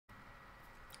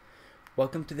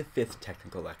Welcome to the fifth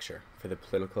technical lecture for the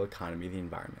political economy of the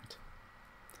environment.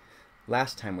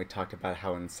 Last time we talked about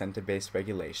how incentive-based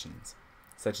regulations,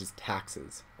 such as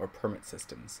taxes or permit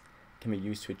systems, can be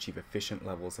used to achieve efficient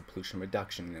levels of pollution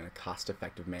reduction in a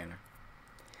cost-effective manner.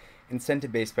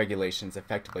 Incentive-based regulations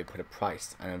effectively put a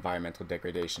price on environmental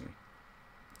degradation.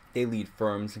 They lead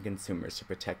firms and consumers to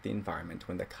protect the environment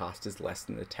when the cost is less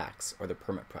than the tax or the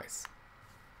permit price.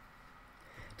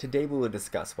 Today we will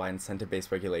discuss why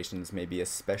incentive-based regulations may be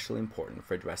especially important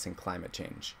for addressing climate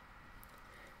change.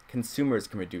 Consumers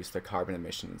can reduce their carbon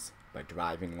emissions by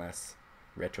driving less,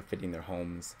 retrofitting their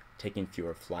homes, taking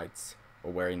fewer flights,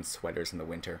 or wearing sweaters in the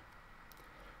winter.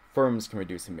 Firms can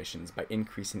reduce emissions by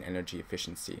increasing energy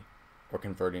efficiency or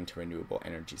converting to renewable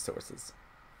energy sources.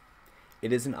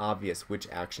 It isn't obvious which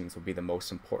actions will be the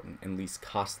most important and least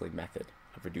costly method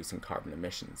of reducing carbon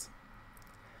emissions.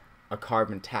 A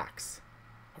carbon tax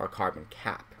or a carbon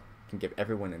cap can give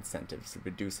everyone incentives to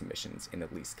reduce emissions in the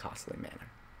least costly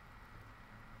manner.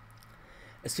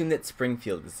 Assume that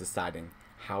Springfield is deciding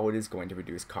how it is going to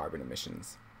reduce carbon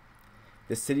emissions.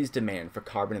 The city's demand for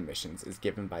carbon emissions is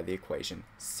given by the equation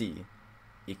C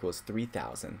equals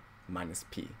 3,000 minus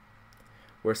P,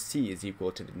 where C is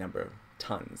equal to the number of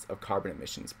tons of carbon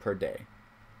emissions per day,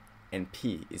 and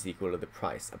P is equal to the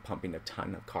price of pumping a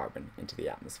ton of carbon into the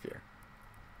atmosphere.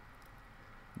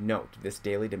 Note, this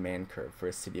daily demand curve for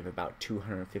a city of about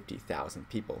 250,000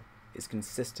 people is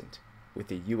consistent with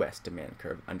the U.S. demand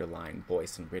curve underlying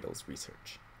Boyce and Riddle's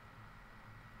research.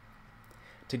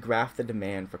 To graph the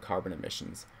demand for carbon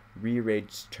emissions,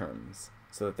 rearrange terms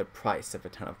so that the price of a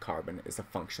ton of carbon is a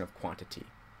function of quantity,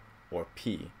 or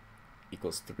P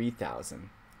equals 3,000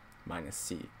 minus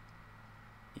C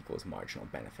equals marginal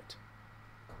benefit.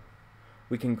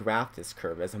 We can graph this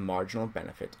curve as a marginal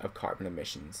benefit of carbon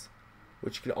emissions,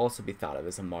 which could also be thought of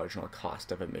as a marginal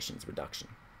cost of emissions reduction.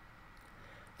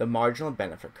 The marginal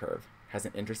benefit curve has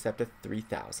an intercept of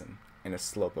 3,000 and a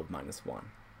slope of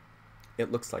 -1.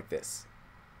 It looks like this.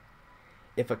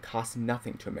 If it costs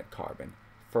nothing to emit carbon,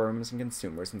 firms and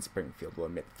consumers in Springfield will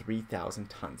emit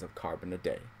 3,000 tons of carbon a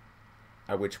day,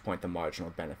 at which point the marginal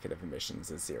benefit of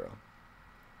emissions is 0.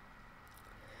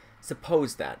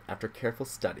 Suppose that, after careful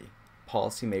study,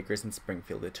 policymakers in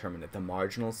Springfield determine that the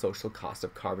marginal social cost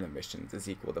of carbon emissions is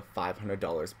equal to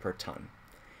 $500 per ton,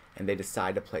 and they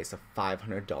decide to place a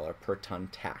 $500 per ton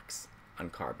tax on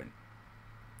carbon.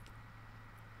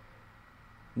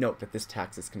 Note that this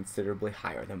tax is considerably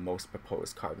higher than most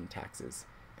proposed carbon taxes,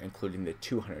 including the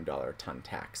 $200 ton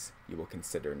tax you will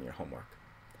consider in your homework.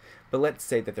 But let's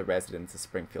say that the residents of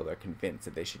Springfield are convinced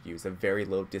that they should use a very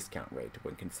low discount rate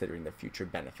when considering the future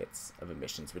benefits of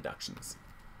emissions reductions.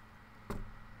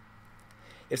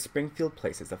 If Springfield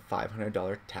places a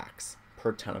 $500 tax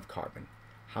per ton of carbon,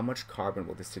 how much carbon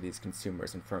will the city's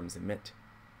consumers and firms emit?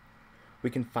 We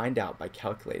can find out by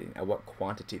calculating at what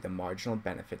quantity the marginal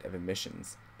benefit of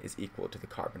emissions is equal to the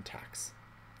carbon tax.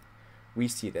 We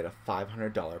see that a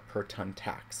 $500 per ton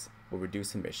tax will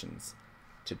reduce emissions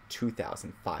to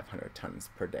 2,500 tons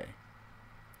per day.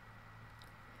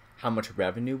 How much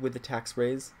revenue would the tax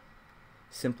raise?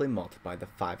 Simply multiply the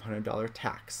 $500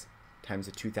 tax times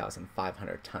the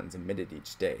 2,500 tons emitted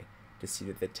each day to see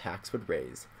that the tax would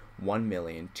raise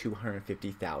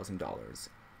 $1,250,000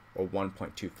 or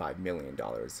 $1.25 million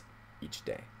each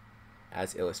day,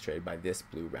 as illustrated by this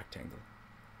blue rectangle.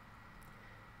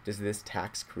 Does this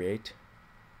tax create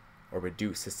or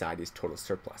reduce society's total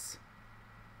surplus?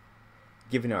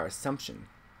 Given our assumption,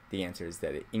 the answer is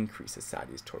that it increases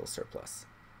society's total surplus.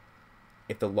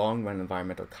 If the long-run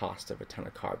environmental cost of a ton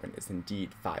of carbon is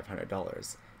indeed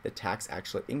 $500, the tax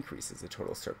actually increases the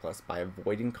total surplus by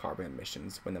avoiding carbon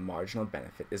emissions when the marginal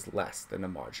benefit is less than the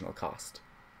marginal cost.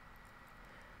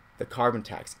 The carbon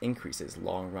tax increases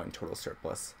long-run total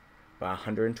surplus by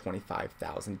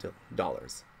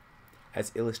 $125,000,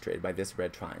 as illustrated by this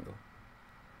red triangle.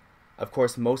 Of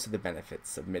course, most of the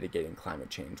benefits of mitigating climate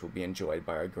change will be enjoyed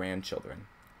by our grandchildren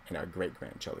and our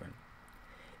great-grandchildren.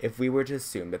 If we were to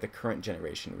assume that the current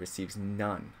generation receives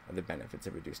none of the benefits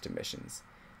of reduced emissions,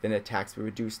 then a tax would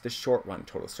reduce the short-run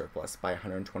total surplus by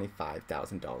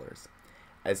 $125,000,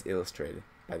 as illustrated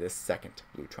by this second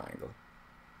blue triangle.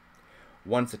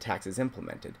 Once a tax is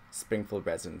implemented, Springfield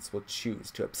residents will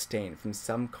choose to abstain from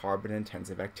some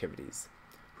carbon-intensive activities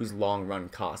whose long-run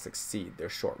costs exceed their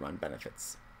short-run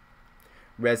benefits.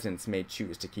 Residents may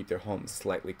choose to keep their homes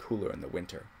slightly cooler in the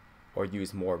winter, or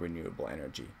use more renewable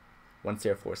energy, once they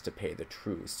are forced to pay the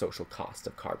true social cost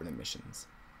of carbon emissions.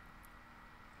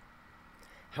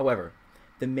 However,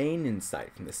 the main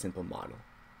insight from this simple model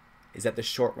is that the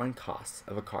short-run costs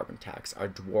of a carbon tax are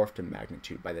dwarfed in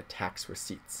magnitude by the tax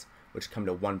receipts, which come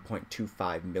to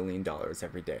 $1.25 million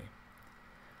every day.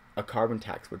 A carbon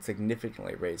tax would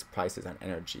significantly raise prices on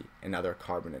energy and other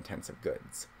carbon-intensive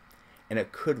goods, and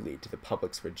it could lead to the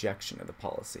public's rejection of the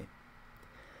policy.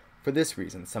 For this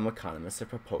reason, some economists have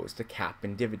proposed a cap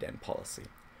and dividend policy,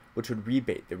 which would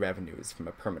rebate the revenues from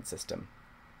a permit system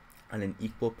on an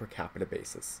equal per capita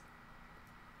basis.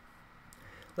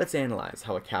 Let's analyze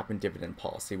how a cap and dividend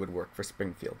policy would work for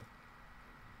Springfield.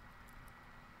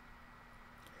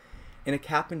 In a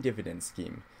cap and dividend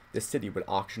scheme, the city would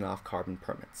auction off carbon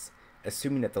permits,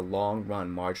 assuming that the long-run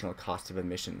marginal cost of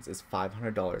emissions is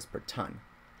 $500 per ton.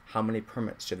 How many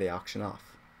permits should they auction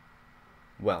off?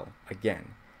 Well,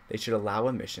 again, they should allow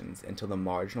emissions until the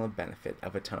marginal benefit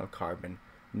of a ton of carbon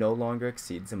no longer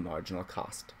exceeds the marginal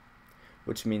cost,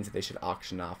 which means that they should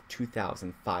auction off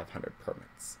 2,500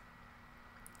 permits.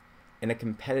 In a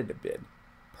competitive bid,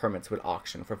 permits would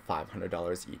auction for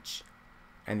 $500 each,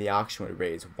 and the auction would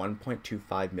raise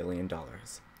 $1.25 million,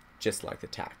 just like the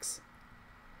tax.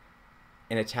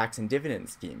 In a tax and dividend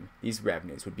scheme, these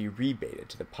revenues would be rebated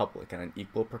to the public on an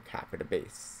equal per capita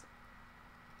basis.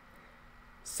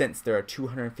 Since there are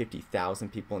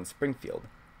 250,000 people in Springfield,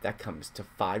 that comes to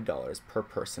 $5 per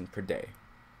person per day,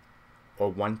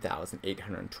 or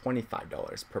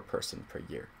 $1,825 per person per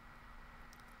year.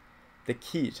 The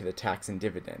key to the tax and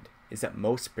dividend is that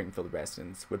most Springfield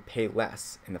residents would pay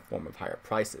less in the form of higher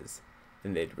prices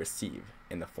than they'd receive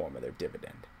in the form of their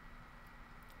dividend.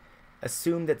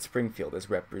 Assume that Springfield is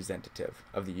representative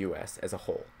of the U.S. as a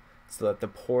whole, so that the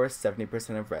poorest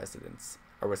 70% of residents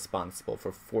are responsible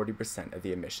for 40% of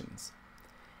the emissions,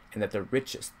 and that the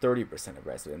richest 30% of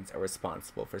residents are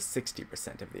responsible for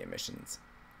 60% of the emissions.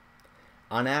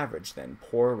 On average, then,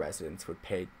 poorer residents would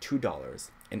pay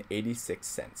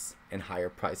 $2.86 in higher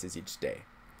prices each day,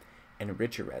 and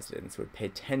richer residents would pay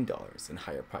 $10 in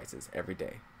higher prices every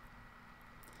day.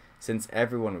 Since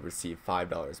everyone would receive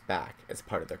 $5 back as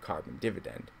part of their carbon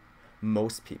dividend,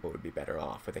 most people would be better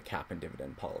off with a cap and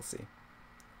dividend policy.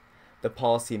 The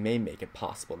policy may make it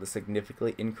possible to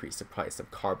significantly increase the price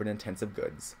of carbon-intensive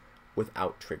goods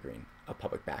without triggering a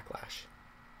public backlash.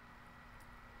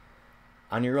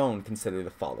 On your own, consider the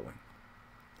following.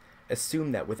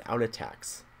 Assume that without a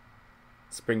tax,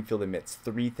 Springfield emits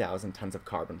 3,000 tons of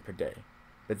carbon per day,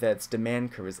 but that its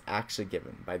demand curve is actually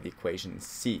given by the equation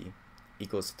C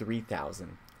equals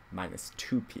 3,000 minus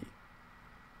 2p.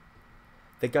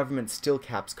 The government still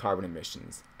caps carbon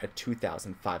emissions at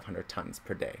 2,500 tons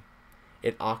per day.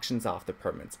 It auctions off the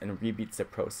permits and rebates the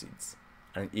proceeds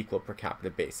on an equal per capita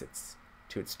basis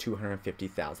to its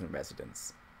 250,000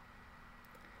 residents.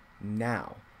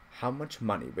 Now, how much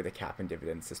money would the cap and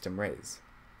dividend system raise?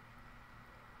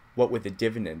 What would the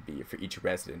dividend be for each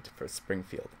resident for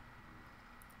Springfield?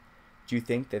 Do you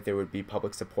think that there would be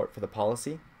public support for the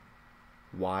policy?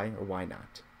 Why or why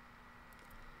not?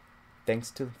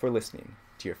 Thanks for listening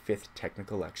to your 5th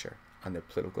technical lecture on the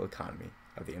political economy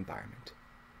of the environment.